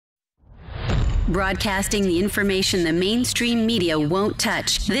Broadcasting the information the mainstream media won't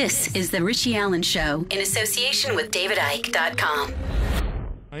touch. This is The Richie Allen Show in association with DavidIke.com.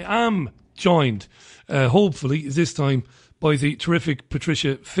 I am joined, hopefully this time, by the terrific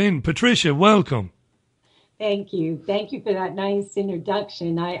Patricia Finn. Patricia, welcome. Thank you. Thank you for that nice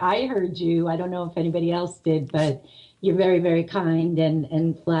introduction. I heard you. I don't know if anybody else did, but you're very, very kind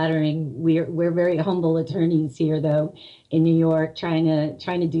and flattering. We're very humble attorneys here, though, in New York, trying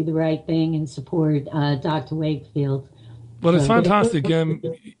to do the right thing and support Dr. Wakefield. Well, it's fantastic.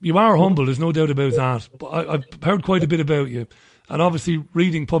 You are humble, there's no doubt about that. But I've heard quite a bit about you. And obviously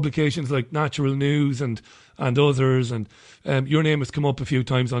reading publications like Natural News and others, and your name has come up a few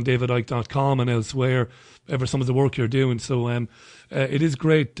times on DavidIke.com and elsewhere over some of the work you're doing. So it is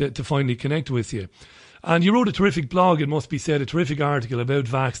great to finally connect with you. And you wrote a terrific blog, it must be said, a terrific article about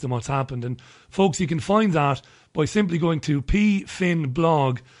Vaxxed and what's happened. And folks, you can find that by simply going to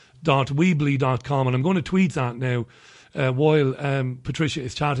pfinnblog.weebly.com. And I'm going to tweet that now while Patricia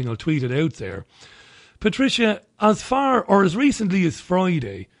is chatting. I'll tweet it out there. Patricia, as recently as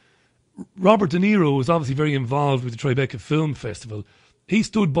Friday, Robert De Niro was obviously very involved with the Tribeca Film Festival. He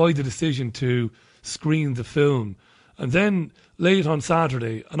stood by the decision to screen the film. And then late on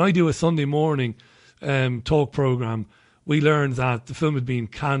Saturday, and I do a Sunday morning talk programme, we learned that the film had been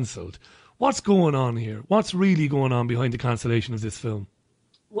cancelled. What's going on here? What's really going on behind the cancellation of this film?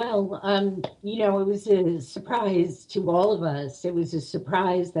 Well, it was a surprise to all of us. It was a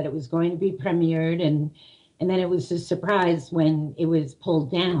surprise that it was going to be premiered, and then it was a surprise when it was pulled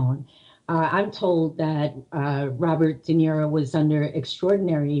down. I'm told that Robert De Niro was under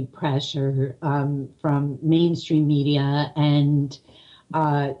extraordinary pressure from mainstream media and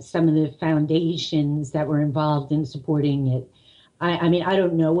some of the foundations that were involved in supporting it. I mean, I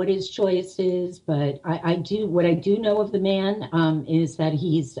don't know what his choice is, but what I do know of the man is that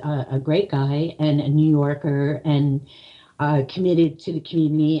he's a great guy and a New Yorker and committed to the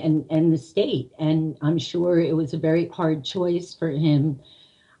community and the state. And I'm sure it was a very hard choice for him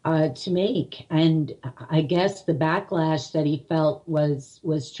to make. And I guess the backlash that he felt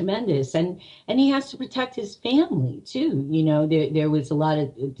was tremendous. And he has to protect his family, too. You know, there was a lot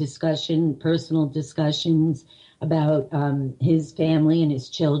of discussion, personal discussions about his family and his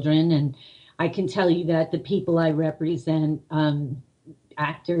children. And I can tell you that the people I represent,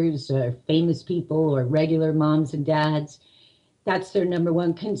 actors or famous people or regular moms and dads, that's their number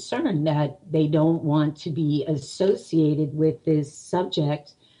one concern, that they don't want to be associated with this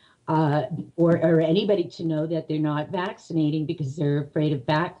subject or anybody to know that they're not vaccinating because they're afraid of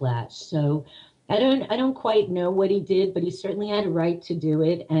backlash. So I don't quite know what he did, but he certainly had a right to do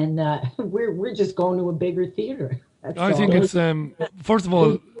it, and we're just going to a bigger theater. I think it's first of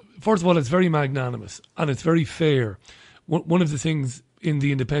all, it's very magnanimous and it's very fair. One of the things in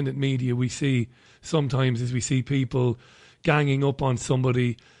the independent media we see sometimes is we see people ganging up on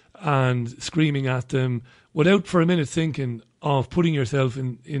somebody and screaming at them without for a minute thinking of putting yourself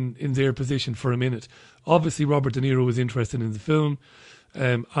in their position for a minute. Obviously, Robert De Niro was interested in the film.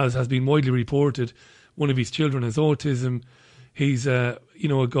 As has been widely reported, one of his children has autism. He's a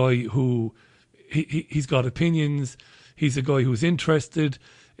guy who he's got opinions. He's a guy who's interested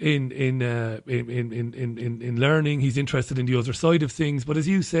in learning. He's interested in the other side of things. But as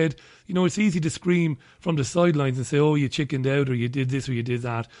you said, it's easy to scream from the sidelines and say, "Oh, you chickened out, or you did this, or you did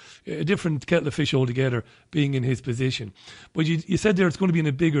that." A different kettle of fish altogether, being in his position. But you said there it's going to be in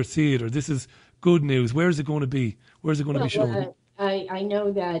a bigger theatre. This is good news. Where is it going to be? Where is it going to be shown? I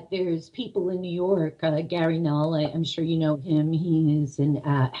know that there's people in New York, Gary Null, I'm sure you know him. He is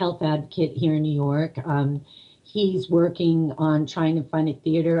a health advocate here in New York. He's working on trying to find a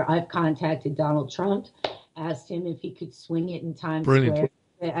theater. I've contacted Donald Trump, asked him if he could swing it in Times Square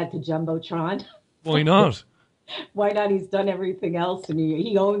at the Jumbotron. Why not? Why not? He's done everything else, and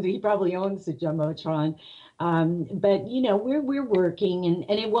he probably owns the Jumbotron. But we're working,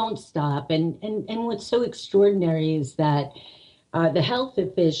 and it won't stop. And what's so extraordinary is that the health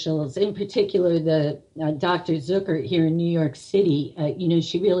officials, in particular the Dr. Zucker here in New York City,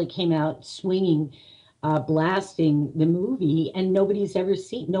 she really came out swinging, blasting the movie, and no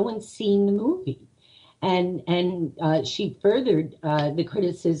one's seen the movie. And she furthered the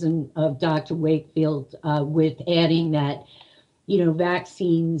criticism of Dr. Wakefield with adding that,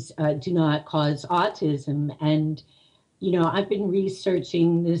 vaccines do not cause autism. And I've been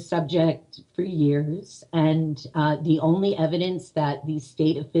researching this subject for years, and the only evidence that these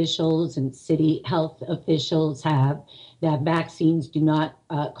state officials and city health officials have that vaccines do not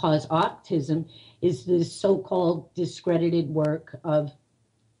cause autism is the so-called discredited work of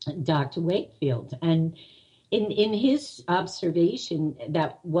Dr. Wakefield. And, in his observation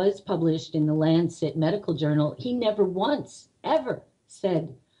that was published in the Lancet Medical Journal, he never once ever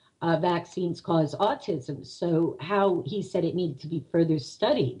said vaccines cause autism. So how he said it needed to be further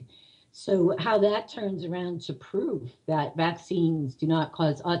studied. So how that turns around to prove that vaccines do not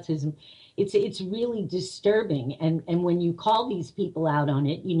cause autism, it's really disturbing. And when you call these people out on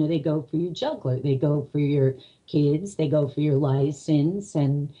it, they go for your jugular, they go for your kids, they go for your license,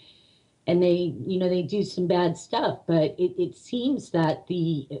 and they do some bad stuff. But it seems that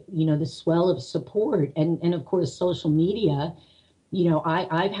the swell of support and of course social media,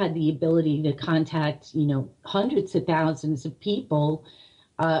 I've had the ability to contact hundreds of thousands of people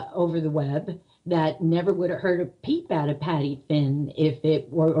over the web that never would have heard a peep out of Patty Finn if it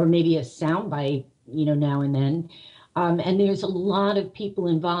were, or maybe a soundbite now and then. And there's a lot of people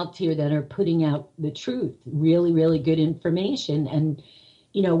involved here that are putting out the truth, really, really good information. And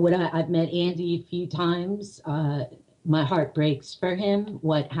I've met Andy a few times. My heart breaks for him,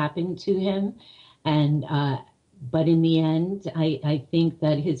 what happened to him. And but in the end, I think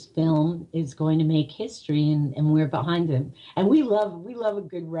that his film is going to make history, and we're behind him. And we love a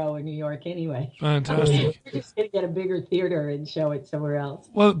good row in New York anyway. Fantastic. We're just going to get a bigger theater and show it somewhere else.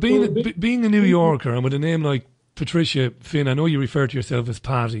 Well, being a New Yorker and with a name like Patricia Finn, I know you refer to yourself as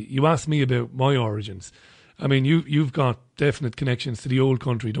Patty. You asked me about my origins. I mean, you've got definite connections to the old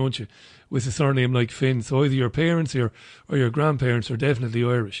country, don't you, with a surname like Finn. So either your parents or your grandparents are definitely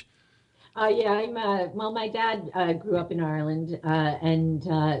Irish. Yeah, well, my dad grew up in Ireland, and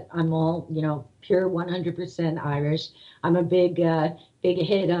I'm all, pure 100% Irish. I'm a big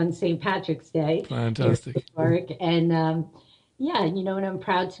hit on St. Patrick's Day. Fantastic. And yeah, and I'm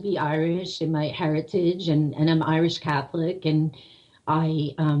proud to be Irish in my heritage, and I'm Irish Catholic, and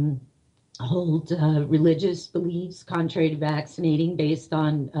I hold religious beliefs contrary to vaccinating based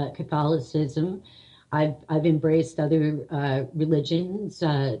on Catholicism. I've embraced other religions,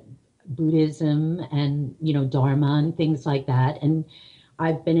 Buddhism and Dharma and things like that, and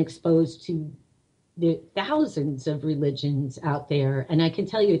I've been exposed to the thousands of religions out there, and I can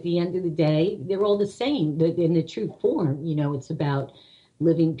tell you at the end of the day they're all the same in the true form. It's about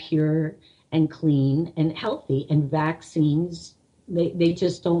living pure and clean and healthy, and vaccines they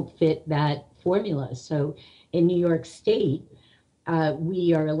just don't fit that formula. So in New York State,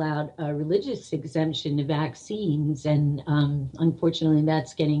 we are allowed a religious exemption to vaccines, and unfortunately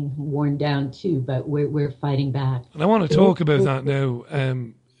that's getting worn down too, but we're fighting back. And I want to talk about that now,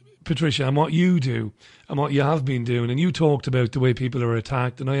 Patricia, and what you do and what you have been doing. And you talked about the way people are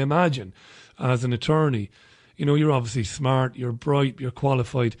attacked, and I imagine as an attorney, you're obviously smart, you're bright, you're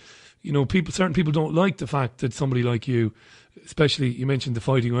qualified. Certain people don't like the fact that somebody like you, especially you mentioned the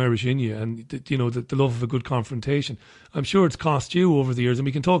fighting Irish in you, and the love of a good confrontation. I'm sure it's cost you over the years, and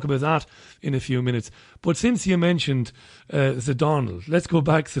we can talk about that in a few minutes. But since you mentioned the Donald, let's go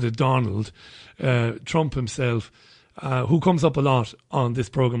back to the Donald, Trump himself, who comes up a lot on this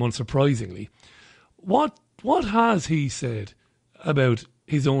program, unsurprisingly. What has he said about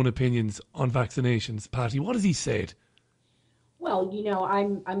his own opinions on vaccinations, Patty? What has he said? Well,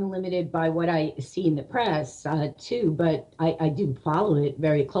 I'm limited by what I see in the press too, but I do follow it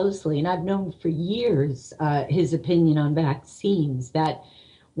very closely, and I've known for years his opinion on vaccines. That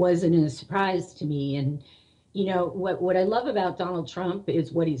wasn't a surprise to me. And what I love about Donald Trump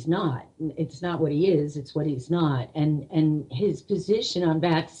is what he's not. It's not what he is; it's what he's not. And his position on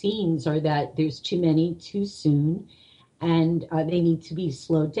vaccines are that there's too many too soon, and they need to be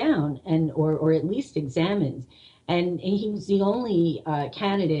slowed down or at least examined. And he was the only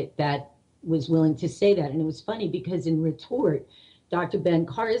candidate that was willing to say that. And it was funny because in retort, Dr. Ben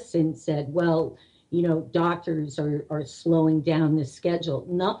Carson said, well, doctors are slowing down the schedule.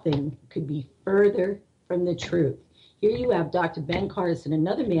 Nothing could be further from the truth. Here you have Dr. Ben Carson,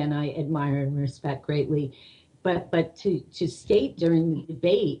 another man I admire and respect greatly, but to state during the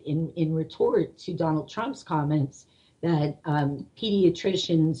debate in retort to Donald Trump's comments that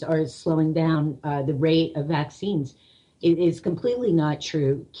pediatricians are slowing down the rate of vaccines. It is completely not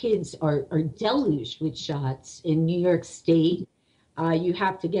true. Kids are deluged with shots. In New York State, you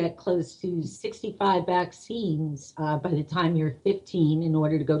have to get close to 65 vaccines by the time you're 15 in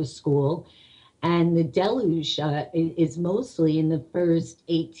order to go to school. And the deluge is mostly in the first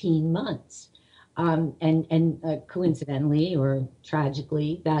 18 months. And coincidentally or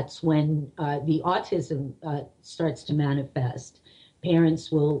tragically, that's when the autism starts to manifest.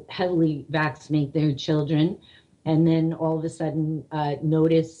 Parents will heavily vaccinate their children, and then all of a sudden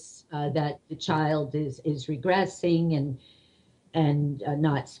notice that the child is regressing and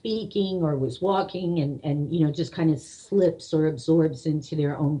not speaking or was walking and just kind of slips or absorbs into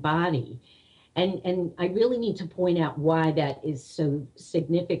their own body. And I really need to point out why that is so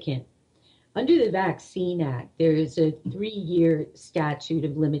significant. Under the Vaccine Act, there is a 3-year statute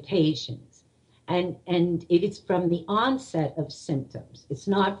of limitations. And it is from the onset of symptoms. It's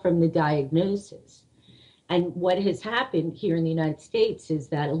not from the diagnosis. And what has happened here in the United States is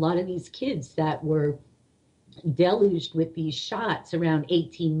that a lot of these kids that were deluged with these shots around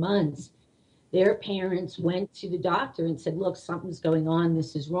 18 months, their parents went to the doctor and said, look, something's going on,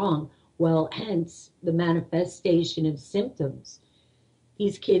 this is wrong. Well, hence the manifestation of symptoms.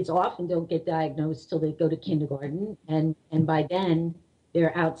 These kids often don't get diagnosed till they go to kindergarten, and by then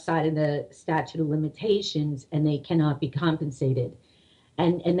they're outside of the statute of limitations and they cannot be compensated.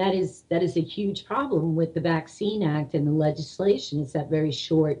 And that is a huge problem with the Vaccine Act and the legislation. It's that very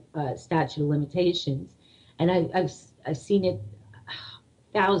short statute of limitations. And I've seen it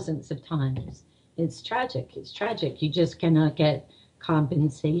thousands of times. It's tragic. It's tragic. You just cannot get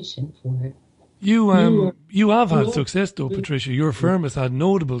compensation for it. You have had success though, Patricia. Your firm has had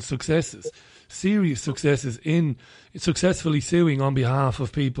notable successes, serious successes in successfully suing on behalf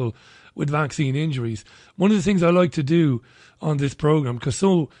of people with vaccine injuries. One of the things I like to do on this program, because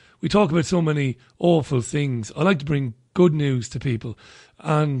we talk about so many awful things, I like to bring good news to people.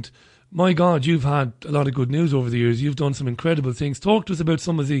 And my God, you've had a lot of good news over the years. You've done some incredible things. Talk to us about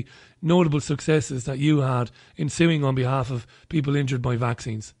some of the notable successes that you had in suing on behalf of people injured by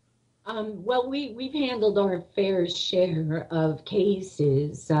vaccines. Well, we've handled our fair share of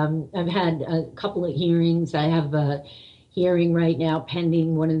cases. I've had a couple of hearings. I have a hearing right now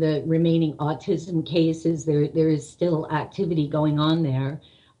pending one of the remaining autism cases. There is still activity going on there.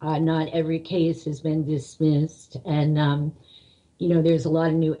 Not every case has been dismissed. And, there's a lot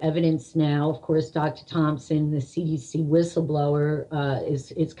of new evidence now. Of course, Dr. Thompson, the CDC whistleblower,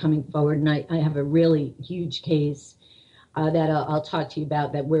 is coming forward. And I have a really huge case that I'll talk to you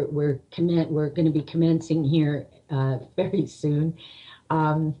about that we're going to be commencing here very soon.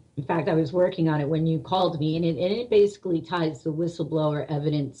 In fact, I was working on it when you called me, and it basically ties the whistleblower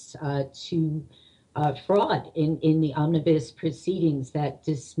evidence to fraud in the omnibus proceedings that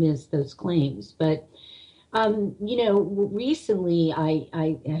dismiss those claims. But recently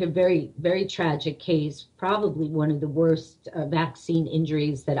I had a very, very tragic case, probably one of the worst vaccine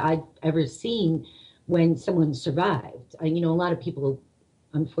injuries that I've ever seen when someone survived. A lot of people,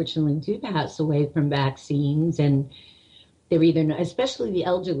 unfortunately, do pass away from vaccines, and they're either, especially the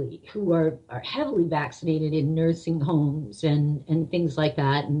elderly, who are heavily vaccinated in nursing homes and things like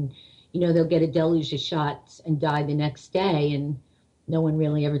that. And, they'll get a deluge of shots and die the next day, and no one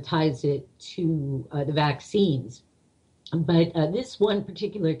really ever ties it to the vaccines. But this one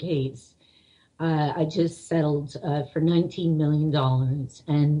particular case, I just settled for $19 million.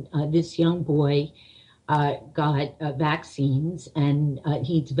 And this young boy got vaccines, and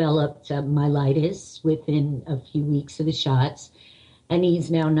he developed myelitis within a few weeks of the shots. And he's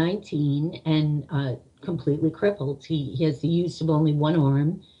now 19 and completely crippled. He has the use of only one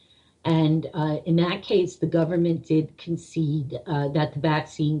arm. And in that case, the government did concede that the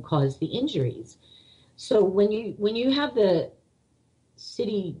vaccine caused the injuries. So when you have the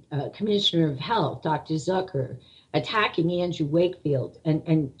city commissioner of health, Dr. Zucker, attacking Andrew Wakefield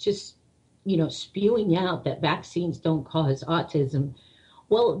and just spewing out that vaccines don't cause autism,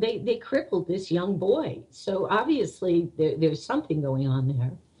 well, they crippled this young boy. So obviously there's something going on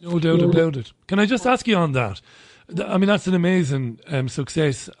there. No doubt about it. Can I just ask you on that? I mean, that's an amazing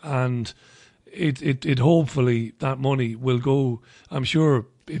success, and it hopefully that money will go. I'm sure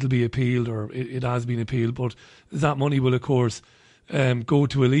it'll be appealed, or it has been appealed, but that money will, of course, go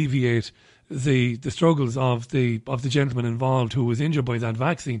to alleviate the struggles of the gentleman involved who was injured by that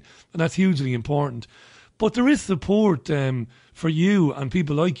vaccine, and that's hugely important. But there is support for you and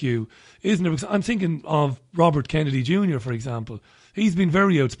people like you, isn't there? Because I'm thinking of Robert Kennedy Jr., for example. He's been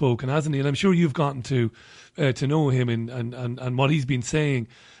very outspoken, hasn't he? And I'm sure you've gotten to know him and what he's been saying.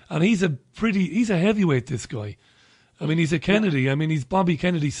 And he's a heavyweight, this guy. I mean, he's a Kennedy. I mean, he's Bobby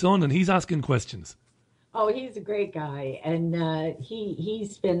Kennedy's son, and he's asking questions. Oh, he's a great guy, and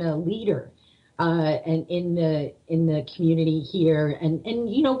he's been a leader and in the community here. And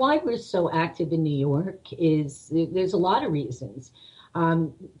why we're so active in New York is there's a lot of reasons.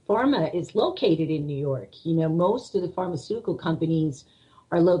 Pharma is located in New York. Most of the pharmaceutical companies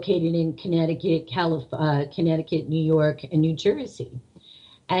are located in Connecticut, Connecticut, New York, and New Jersey.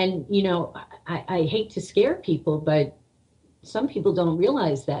 And, I hate to scare people, but some people don't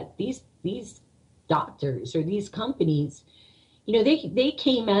realize that these doctors or these companies, they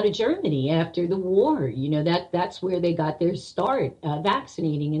came out of Germany after the war. That's where they got their start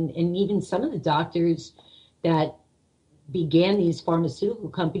vaccinating. And even some of the doctors that began these pharmaceutical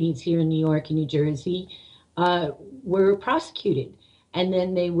companies here in New York and New Jersey were prosecuted. And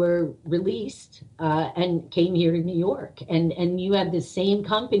then they were released and came here to New York. And you have the same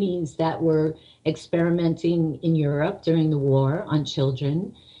companies that were experimenting in Europe during the war on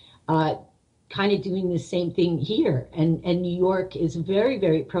children, kind of doing the same thing here. And New York is a very,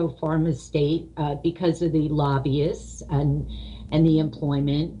 very pro-pharma state because of the lobbyists and the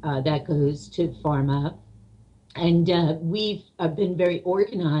employment that goes to pharma. And we've been very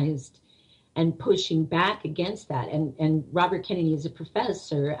organized and pushing back against that. And Robert Kennedy is a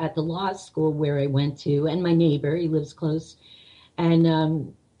professor at the law school where I went to, and my neighbor, he lives close.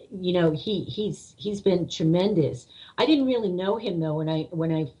 And, he's been tremendous. I didn't really know him, though,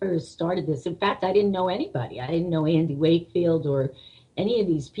 when I first started this. In fact, I didn't know anybody. I didn't know Andy Wakefield or any of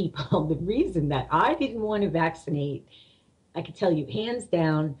these people. The reason that I didn't want to vaccinate, I could tell you hands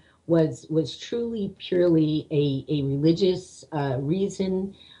down, was truly, purely a religious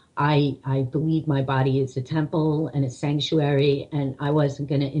reason. I believe my body is a temple and a sanctuary, and I wasn't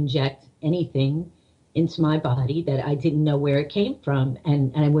going to inject anything into my body that I didn't know where it came from,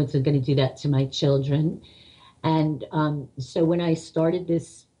 and I wasn't going to do that to my children. And so when I started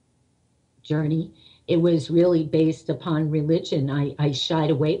this journey, it was really based upon religion. I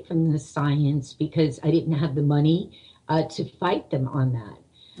shied away from the science because I didn't have the money to fight them on that.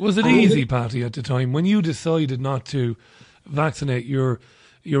 Was it easy, Patty, at the time when you decided not to vaccinate your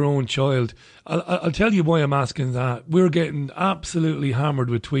own child? I'll tell you why I'm asking that. We're getting absolutely hammered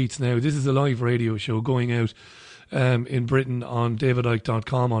with tweets now. This is a live radio show going out in Britain on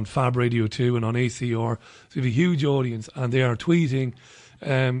davidicke.com, on Fab Radio 2 and on ACR. So we have a huge audience and they are tweeting.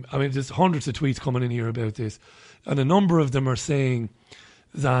 There's hundreds of tweets coming in here about this. And a number of them are saying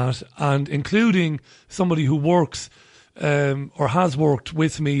that, and including somebody who works or has worked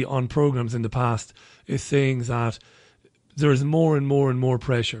with me on programs in the past, is saying that there is more and more and more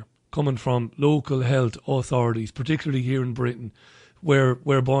pressure coming from local health authorities, particularly here in Britain,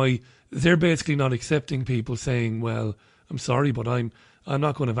 whereby they're basically not accepting people saying, well, I'm sorry, but I'm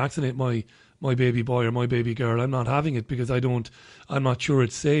not going to vaccinate my baby boy or my baby girl. I'm not having it because I'm not sure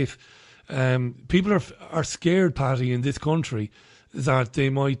it's safe. People are scared, Patty, in this country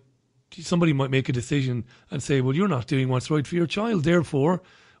that somebody might make a decision and say, well, you're not doing what's right for your child, therefore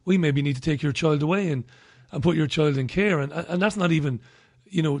we maybe need to take your child away and put your child in care. And that's not even,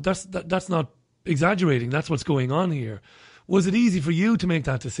 that's not exaggerating. That's what's going on here. Was it easy for you to make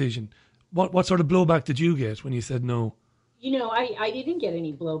that decision? What sort of blowback did you get when you said no? I didn't get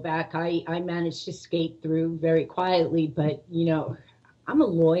any blowback. I managed to skate through very quietly, but, I'm a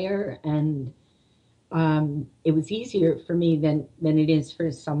lawyer, and it was easier for me than it is for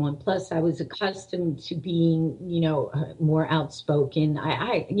someone. Plus, I was accustomed to being, more outspoken.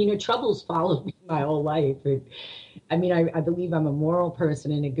 Troubles followed me my whole life. I believe I'm a moral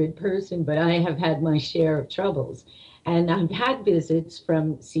person and a good person, but I have had my share of troubles. And I've had visits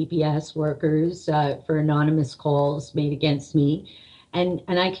from CPS workers for anonymous calls made against me. And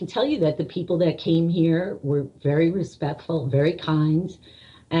I can tell you that the people that came here were very respectful, very kind.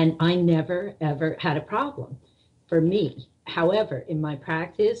 And I never, ever had a problem for me. However, in my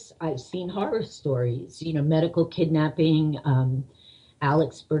practice, I've seen horror stories, medical kidnapping,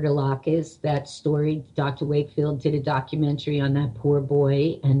 Alex Bertolakis, that story. Dr. Wakefield did a documentary on that poor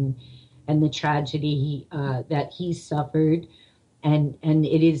boy and the tragedy that he suffered. And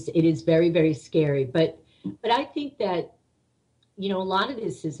it is very, very scary. But I think that, a lot of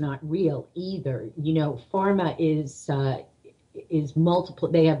this is not real either. Pharma is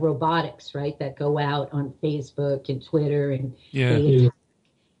multiple. They have robotics, right, that go out on Facebook and Twitter and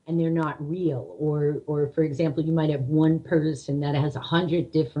and they're not real. Or for example, you might have one person that has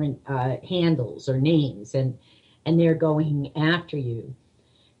 100 different handles or names, and they're going after you,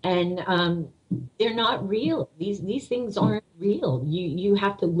 and they're not real. These things aren't real. You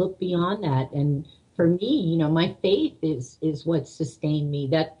have to look beyond that. And for me, my faith is what sustained me.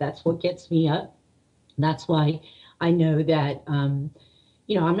 That's what gets me up. That's why I know that, I'm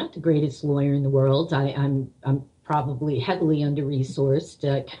not the greatest lawyer in the world. I'm probably heavily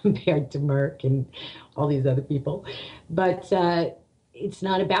under-resourced compared to Merck and all these other people. But it's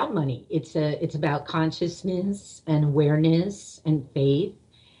not about money. It's about consciousness and awareness and faith.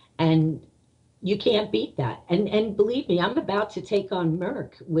 And you can't beat that. And believe me, I'm about to take on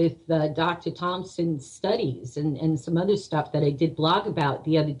Merck with Dr. Thompson's studies and some other stuff that I did blog about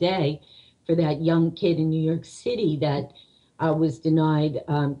the other day for that young kid in New York City that was denied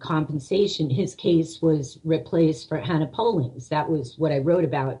compensation. His case was replaced for Hannah Polling's. That was what I wrote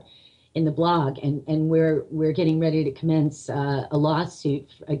about in the blog. And we're getting ready to commence a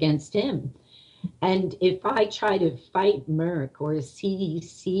lawsuit against him. And if I try to fight Merck or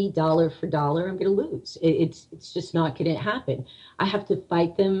CDC dollar for dollar, I'm going to lose. It's just not going to happen. I have to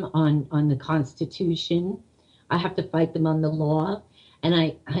fight them on the Constitution. I have to fight them on the law, and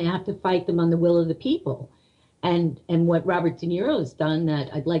I have to fight them on the will of the people. And what Robert De Niro has done, that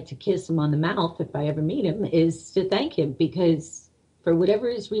I'd like to kiss him on the mouth if I ever meet him, is to thank him, because for whatever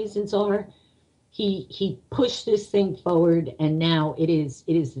his reasons are, he pushed this thing forward, and now it is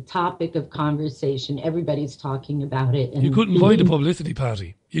the topic of conversation. Everybody's talking about it. And you couldn't buy the publicity,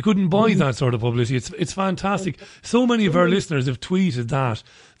 Patty. You couldn't buy that sort of publicity. It's fantastic. So many of our listeners have tweeted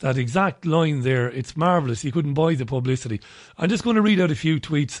that exact line there. It's marvellous. You couldn't buy the publicity. I'm just going to read out a few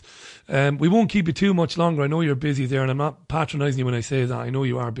tweets. We won't keep it too much longer. I know you're busy there, and I'm not patronising you when I say that. I know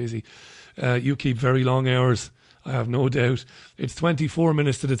you are busy. You keep very long hours, I have no doubt. It's 24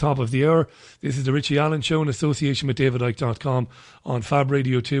 minutes to the top of the hour. This is the Richie Allen Show in association with DavidIke.com on Fab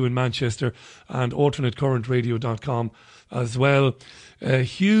Radio 2 in Manchester and AlternateCurrentRadio.com as well. A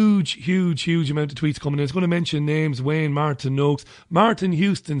huge amount of tweets coming in. It's going to mention names. Wayne, Martin Noakes. Martin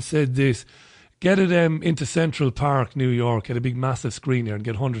Houston said this: get it into Central Park, New York, get a big massive screen there and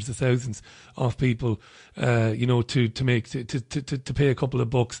get hundreds of thousands of people, to pay a couple of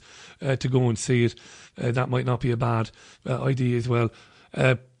bucks to go and see it. That might not be a bad idea as well.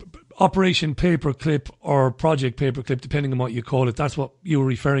 Operation Paperclip or Project Paperclip, depending on what you call it. That's what you were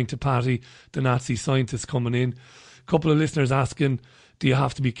referring to, Patty, the Nazi scientists coming in. A couple of listeners asking, do you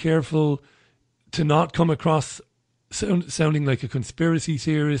have to be careful to not come across sounding like a conspiracy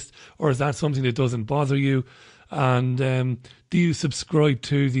theorist, or is that something that doesn't bother you? And do you subscribe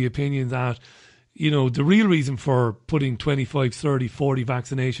to the opinion that, the real reason for putting 25, 30, 40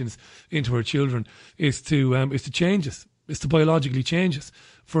 vaccinations into our children is to change us, is to biologically change us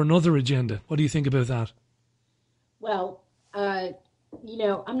for another agenda? What do you think about that? Well,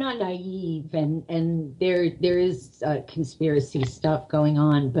 I'm not naive, and there is conspiracy stuff going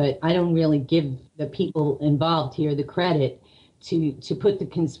on, but I don't really give the people involved here the credit to put the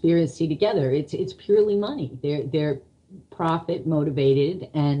conspiracy together. It's purely money. They're profit motivated,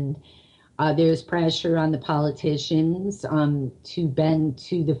 and there's pressure on the politicians to bend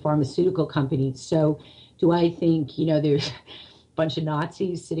to the pharmaceutical companies. So, do I think there's bunch of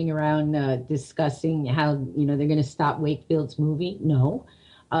Nazis sitting around discussing how they're going to stop Wakefield's movie? No,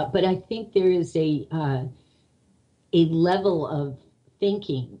 but I think there is a level of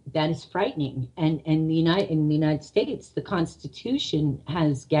thinking that is frightening. And in the United States, the Constitution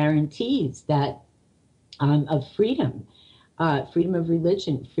has guarantees that of freedom, freedom of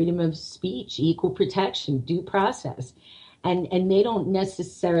religion, freedom of speech, equal protection, due process, and they don't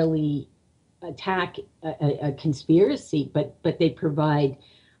necessarily attack a conspiracy, but they provide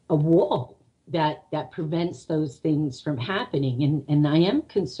a wall that prevents those things from happening. And I am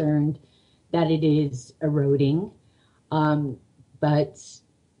concerned that it is eroding, but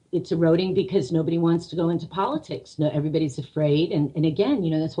it's eroding because nobody wants to go into politics. No, everybody's afraid. And again,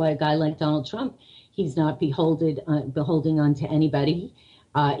 that's why a guy like Donald Trump, he's not beholding on to anybody.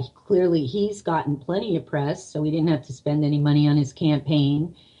 Clearly, he's gotten plenty of press, so he didn't have to spend any money on his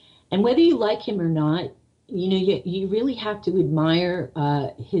campaign. And whether you like him or not, you really have to admire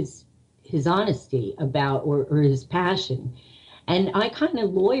his honesty about or his passion. And I kind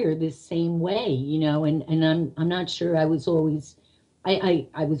of lawyer this same way, and I'm not sure I was always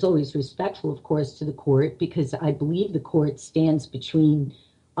respectful, of course, to the court, because I believe the court stands between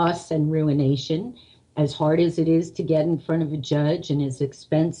us and ruination. As hard as it is to get in front of a judge, and as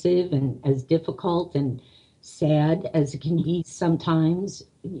expensive and as difficult and sad as it can be sometimes,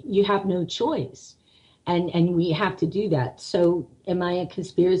 you have no choice. And we have to do that. So am I a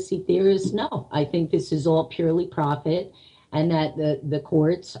conspiracy theorist? No, I think this is all purely profit, and that the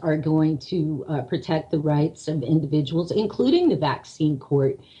courts are going to protect the rights of individuals, including the vaccine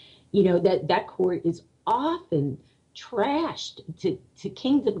court. That court is often trashed to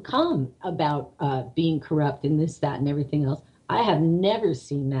kingdom come about being corrupt and this, that, and everything else. I have never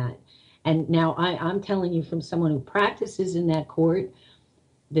seen that. And now I'm telling you, from someone who practices in that court,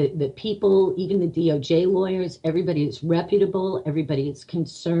 the people, even the DOJ lawyers, everybody is reputable, everybody is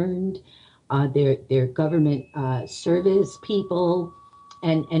concerned. They're government service people,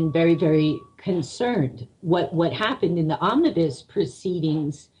 and very, very concerned. What happened in the omnibus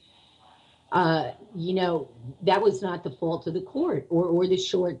proceedings, that was not the fault of the court or the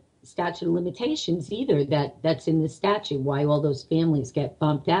short statute of limitations either that's in the statute, why all those families get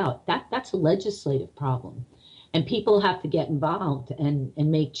bumped out. That's a legislative problem, and people have to get involved and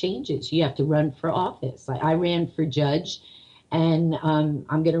make changes. You have to run for office. I ran for judge, and I'm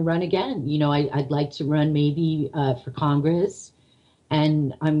going to run again. I'd like to run maybe for Congress,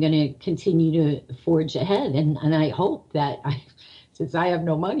 and I'm going to continue to forge ahead. And I hope that since I have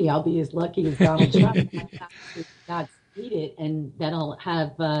no money, I'll be as lucky as Donald Trump not need it, and that I'll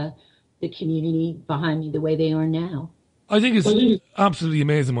have the community behind me the way they are now. I think it's absolutely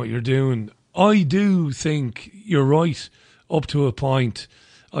amazing what you're doing. I do think you're right up to a point.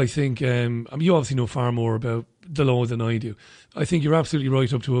 I think you obviously know far more about the law than I do. I think you're absolutely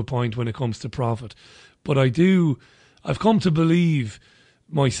right up to a point when it comes to profit. But I've come to believe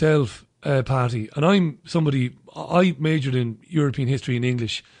myself, Patty, and I'm somebody, I majored in European history and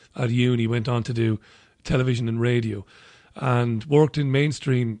English at uni, went on to do television and radio, and worked in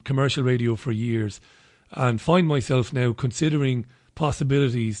mainstream commercial radio for years, and find myself now considering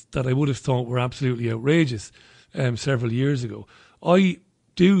possibilities that I would have thought were absolutely outrageous several years ago. I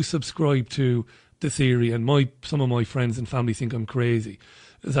do subscribe to the theory, and some of my friends and family think I'm crazy,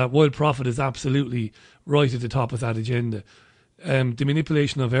 is that while profit is absolutely right at the top of that agenda, the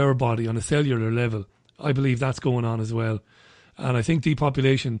manipulation of our body on a cellular level, I believe that's going on as well. And I think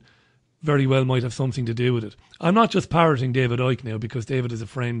depopulation very well might have something to do with it. I'm not just parroting David Icke now because David is a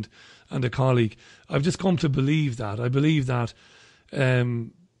friend and a colleague. I've just come to believe that. I believe that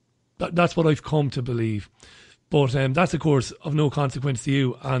that's what I've come to believe. But that's, of course, of no consequence to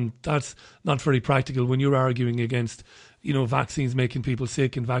you, and that's not very practical when you're arguing against, vaccines making people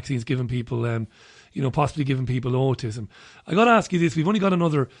sick and vaccines giving people, possibly giving people autism. I got to ask you this. We've only got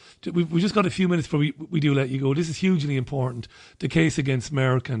we've just got a few minutes before we do let you go. This is hugely important, the case against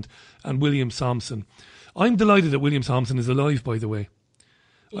Merck and William Thompson. I'm delighted that William Thompson is alive, by the way.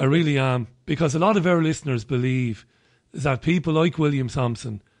 I really am, because a lot of our listeners believe that people like William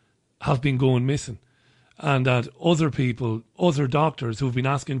Thompson have been going missing, and that other people, other doctors who've been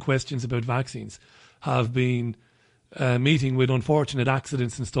asking questions about vaccines have been meeting with unfortunate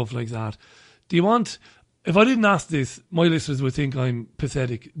accidents and stuff like that. If I didn't ask this, my listeners would think I'm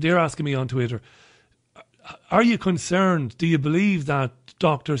pathetic. They're asking me on Twitter, are you concerned? Do you believe that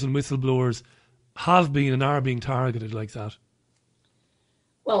doctors and whistleblowers have been and are being targeted like that?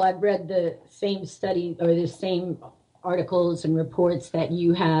 Well, I've read the same study or the same articles and reports that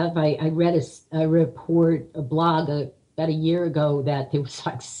you have. I read a blog about a year ago that there was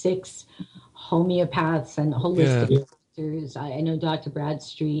like 6 homeopaths and holistic doctors. I know Dr.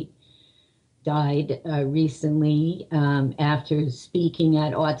 Bradstreet died recently after speaking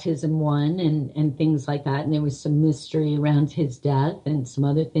at Autism One and things like that. And there was some mystery around his death and some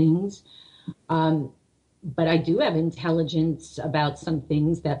other things. But I do have intelligence about some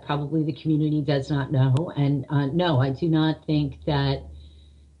things that probably the community does not know. And no, I do not think that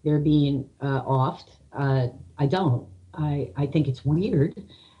they're being offed. I don't. I think it's weird.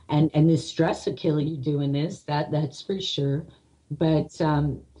 And this stress will kill you doing this, that's for sure. But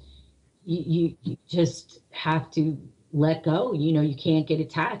you just have to let go. You can't get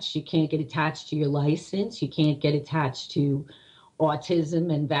attached. You can't get attached to your license. You can't get attached to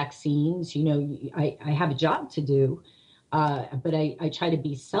autism and vaccines. I have a job to do, but I try to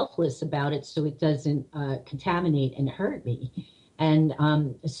be selfless about it so it doesn't contaminate and hurt me. And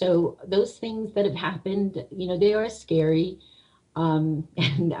so those things that have happened, they are scary. And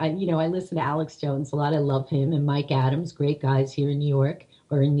I listen to Alex Jones a lot. I love him, and Mike Adams, great guys here in New York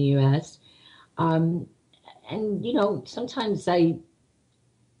or in the U.S. And sometimes I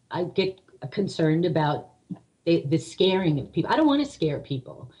get concerned about the scaring of people. I don't want to scare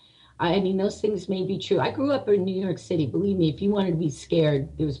people. I mean, those things may be true. I grew up in New York City. Believe me, if you wanted to be scared,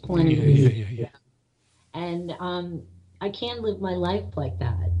 there was plenty of reasons. Yeah. And I can't live my life like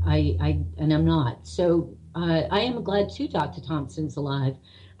that. And I'm not. So I am glad too Dr. Thompson's alive.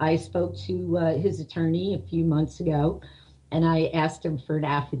 I spoke to his attorney a few months ago, and I asked him for an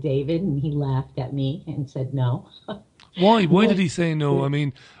affidavit, and he laughed at me and said no. Why? Why did he say no? I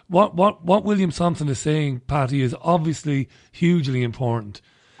mean, what William Thompson is saying, Patty, is obviously hugely important.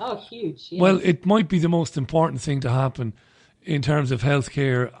 Oh, huge. Yes. Well, it might be the most important thing to happen in terms of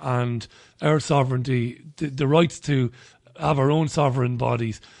healthcare and our sovereignty, the rights to have our own sovereign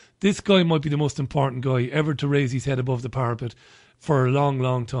bodies. This guy might be the most important guy ever to raise his head above the parapet for a long,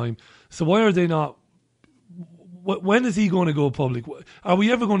 long time. So why are they not? When is he going to go public? Are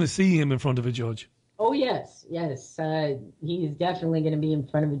we ever going to see him in front of a judge? Oh, yes. He is definitely going to be in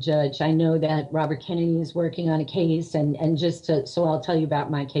front of a judge. I know that Robert Kennedy is working on a case, and so I'll tell you about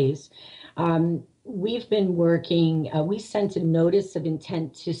my case. We've been working, we sent a notice of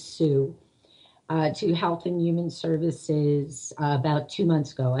intent to sue to Health and Human Services about 2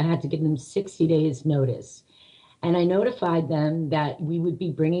 months ago. I had to give them 60 days notice. And I notified them that we would be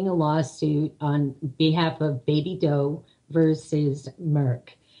bringing a lawsuit on behalf of Baby Doe versus Merck.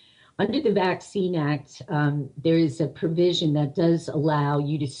 Under the Vaccine Act, there is a provision that does allow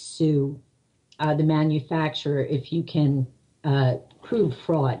you to sue the manufacturer if you can prove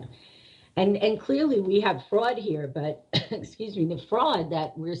fraud. And clearly we have fraud here, but excuse me, the fraud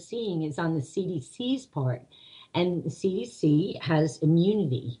that we're seeing is on the CDC's part. And the CDC has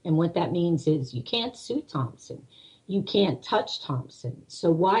immunity. And what that means is you can't sue Thompson. You can't touch Thompson.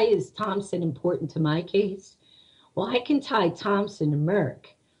 So why is Thompson important to my case? Well, I can tie Thompson to Merck.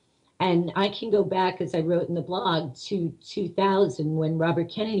 And I can go back, as I wrote in the blog, to 2000 when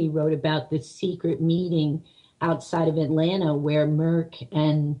Robert Kennedy wrote about this secret meeting outside of Atlanta where Merck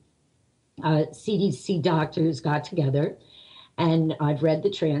and CDC doctors got together. And I've read the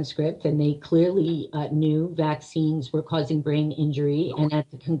transcript, and they clearly knew vaccines were causing brain injury. And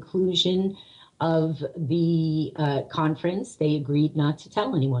at the conclusion of the conference, they agreed not to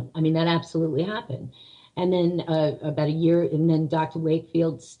tell anyone. I mean, that absolutely happened. And then about a year, and then Dr.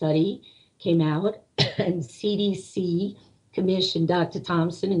 Wakefield's study came out, and CDC commissioned Dr.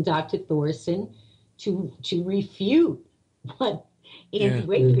 Thompson and Dr. Thorson to refute what Andy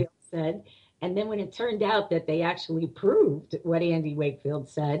Wakefield said. And then when it turned out that they actually proved what Andy Wakefield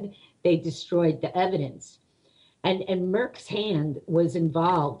said, they destroyed the evidence. And Merck's hand was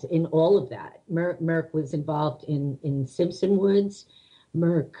involved in all of that. Merck was involved in Simpson Woods.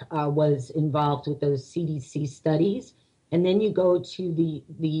 Merck was involved with those CDC studies. And then you go to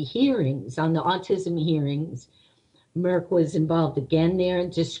the hearings, on the autism hearings, Merck was involved again there in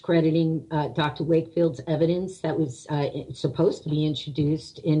discrediting Dr. Wakefield's evidence that was supposed to be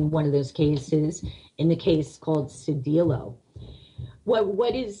introduced in one of those cases, in the case called Cedillo.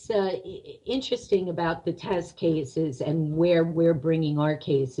 What is interesting about the test cases and where we're bringing our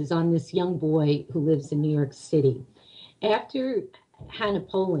case is on this young boy who lives in New York City. After Hannah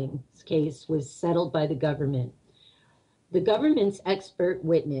Polling's case was settled by the government's expert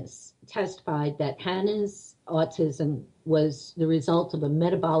witness testified that Hannah's autism was the result of a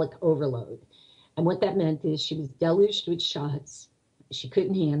metabolic overload. And what that meant is she was deluged with shots. She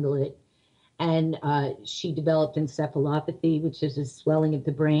couldn't handle it. And she developed encephalopathy, which is a swelling of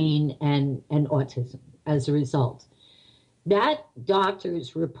the brain, and autism as a result. That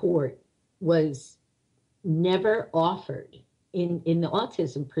doctor's report was never offered in the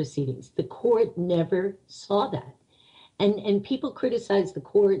autism proceedings. The court never saw that. And people criticize the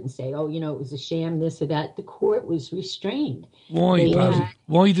court and say, oh, it was a sham, this or that. The court was restrained. Why, Patty?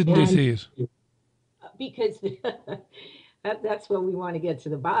 Why didn't they see it? Because that's what we want to get to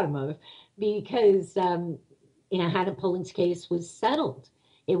the bottom of. Because Hannah Polling's case was settled.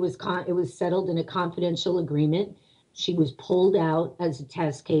 It was settled in a confidential agreement. She was pulled out as a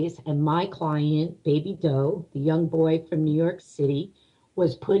test case, and my client, Baby Doe, the young boy from New York City,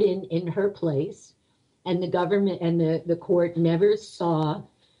 was put in her place. And the government and the court never saw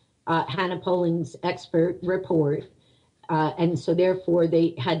Hannah Polling's expert report. And so therefore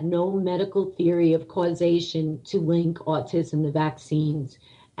they had no medical theory of causation to link autism to vaccines.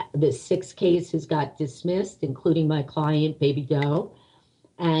 The 6 cases got dismissed, including my client, Baby Doe,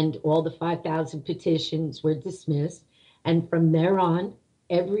 and all the 5,000 petitions were dismissed. And from there on,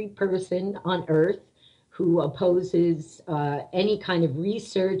 every person on earth who opposes any kind of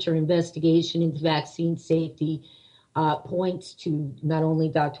research or investigation into vaccine safety points to not only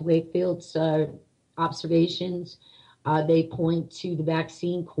Dr. Wakefield's observations, they point to the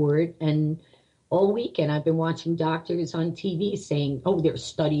vaccine court. And all weekend I've been watching doctors on TV saying, oh, there's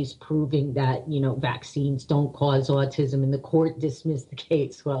studies proving that, vaccines don't cause autism, and the court dismissed the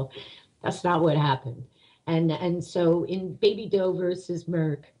case. Well, that's not what happened. And so in Baby Doe versus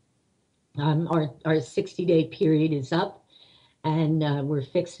Merck, our 60-day period is up, and we're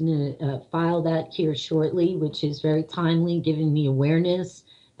fixing to file that here shortly, which is very timely given the awareness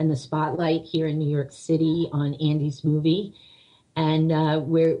and the spotlight here in New York City on Andy's movie. And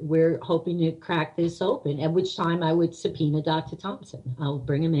we're hoping to crack this open, at which time I would subpoena Dr. Thompson. I'll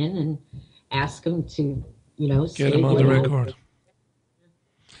bring him in and ask him to, get him on the record.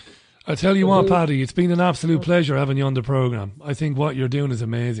 I tell you what, Patty, it's been an absolute pleasure having you on the program. I think what you're doing is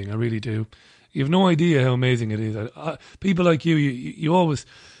amazing. I really do. You have no idea how amazing it is. People like you always,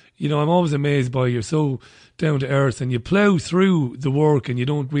 I'm always amazed by you're so down to earth and you plough through the work and you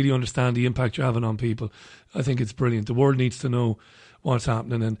don't really understand the impact you're having on people. I think it's brilliant. The world needs to know what's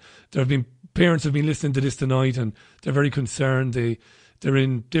happening. And parents have been listening to this tonight and they're very concerned. They're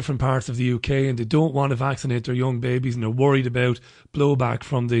in different parts of the UK and they don't want to vaccinate their young babies and they're worried about blowback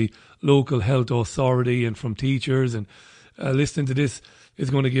from the local health authority and from teachers. And listening to this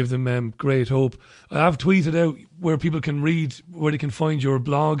is going to give them great hope. I have tweeted out where people can read, where they can find your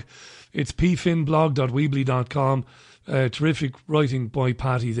blog. It's pfinblog.weebly.com. Terrific writing by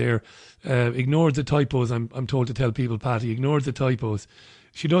Patty there. Ignored the typos. I'm told to tell people, Patty, ignored the typos.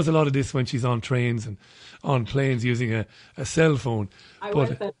 She does a lot of this when she's on trains and on planes using a cell phone. I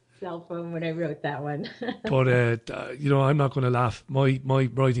was on a cell phone when I wrote that one. But, I'm not going to laugh. My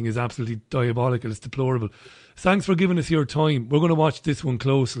writing is absolutely diabolical. It's deplorable. Thanks for giving us your time. We're going to watch this one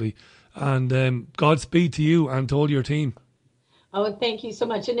closely. And Godspeed to you and to all your team. Oh, thank you so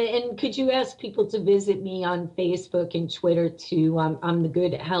much. And could you ask people to visit me on Facebook and Twitter too? I'm the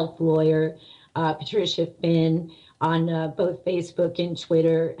Good Health Lawyer, Patricia Finn, on both Facebook and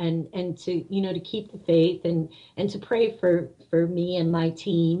Twitter, and to to keep the faith and to pray for me and my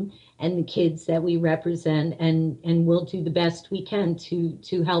team and the kids that we represent, and we'll do the best we can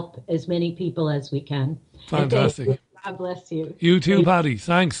to help as many people as we can. Fantastic. God bless you. You too, Paddy.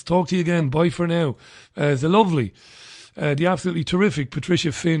 Thanks. Talk to you again. Bye for now. The lovely, the absolutely terrific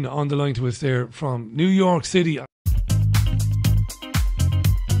Patricia Finn on the line to us there from New York City.